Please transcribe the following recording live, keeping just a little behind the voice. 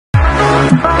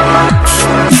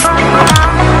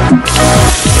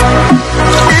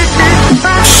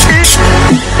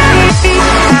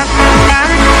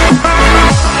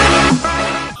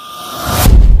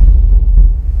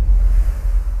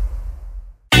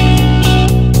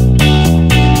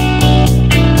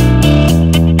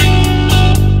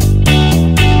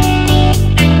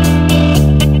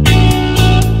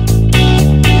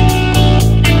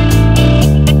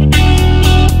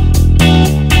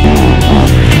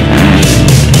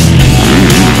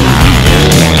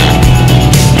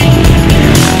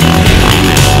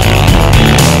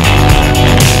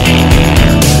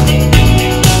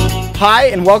Hi,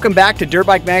 and welcome back to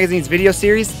Dirtbike Magazine's video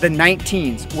series, The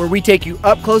 19s, where we take you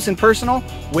up close and personal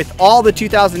with all the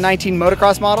 2019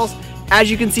 motocross models.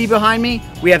 As you can see behind me,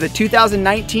 we have the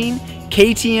 2019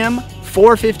 KTM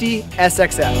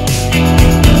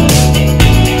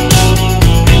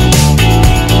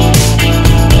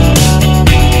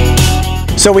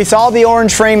 450SXF. So we saw the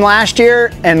orange frame last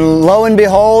year, and lo and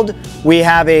behold, we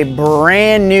have a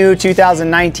brand new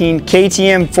 2019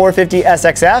 KTM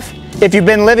 450SXF. If you've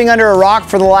been living under a rock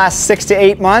for the last 6 to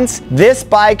 8 months, this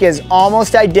bike is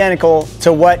almost identical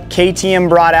to what KTM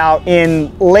brought out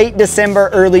in late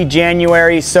December, early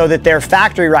January, so that their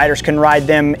factory riders can ride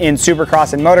them in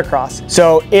Supercross and motocross.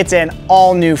 So it's an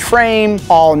all new frame,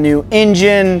 all new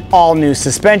engine, all new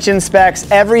suspension specs.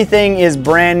 Everything is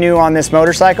brand new on this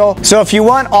motorcycle. So if you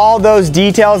want all those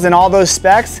details and all those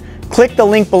specs, click the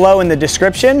link below in the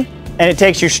description and it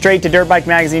takes you straight to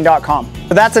dirtbikemagazine.com.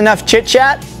 But that's enough chit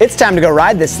chat. It's time to go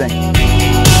ride this thing.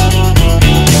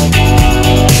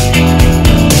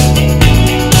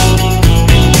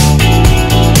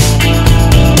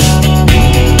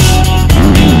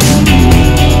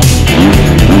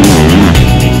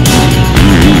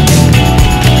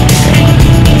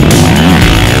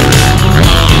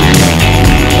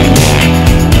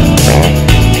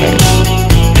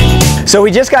 So we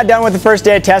just got done with the first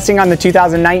day of testing on the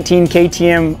 2019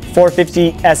 KTM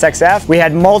 450SXF. We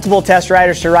had multiple test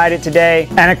riders to ride it today,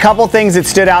 and a couple things that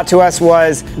stood out to us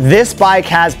was this bike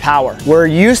has power. We're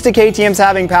used to KTMs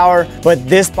having power, but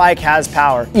this bike has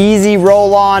power. Easy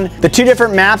roll on. The two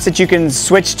different maps that you can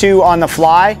switch to on the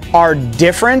fly are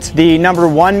different. The number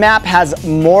 1 map has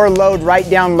more load right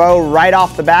down low right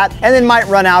off the bat, and then might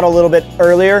run out a little bit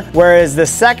earlier, whereas the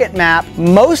second map,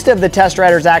 most of the test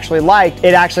riders actually liked.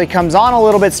 It actually comes on a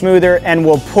little bit smoother and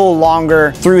will pull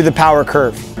longer through the power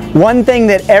curve. One thing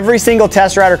that every single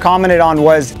test rider commented on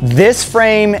was this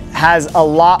frame has a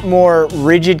lot more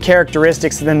rigid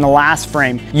characteristics than the last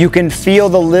frame. You can feel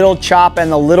the little chop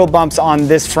and the little bumps on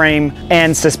this frame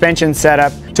and suspension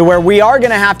setup, to where we are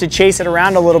gonna have to chase it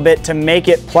around a little bit to make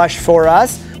it plush for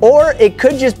us. Or it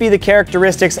could just be the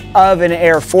characteristics of an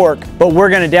air fork, but we're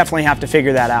gonna definitely have to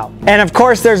figure that out. And of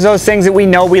course, there's those things that we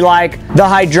know we like. The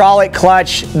hydraulic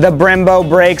clutch, the Brembo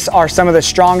brakes are some of the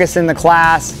strongest in the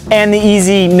class, and the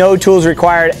easy, no tools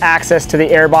required access to the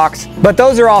airbox. But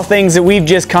those are all things that we've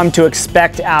just come to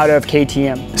expect out of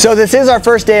KTM. So this is our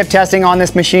first day of testing on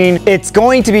this machine. It's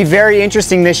going to be very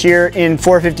interesting this year in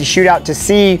 450 Shootout to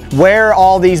see where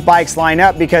all these bikes line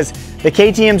up, because the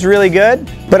KTM's really good,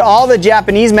 but all the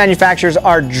Japanese manufacturers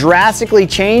are drastically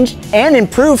changed and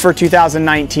improved for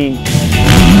 2019.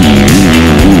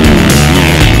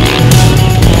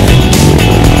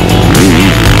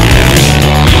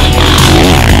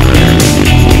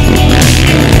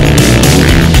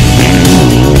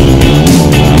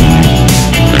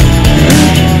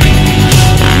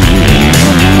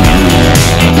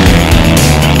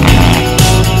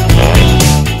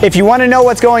 If you want to know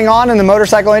what's going on in the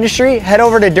motorcycle industry, head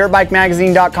over to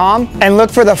dirtbikemagazine.com and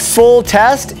look for the full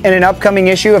test in an upcoming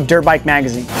issue of Dirtbike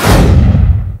Magazine.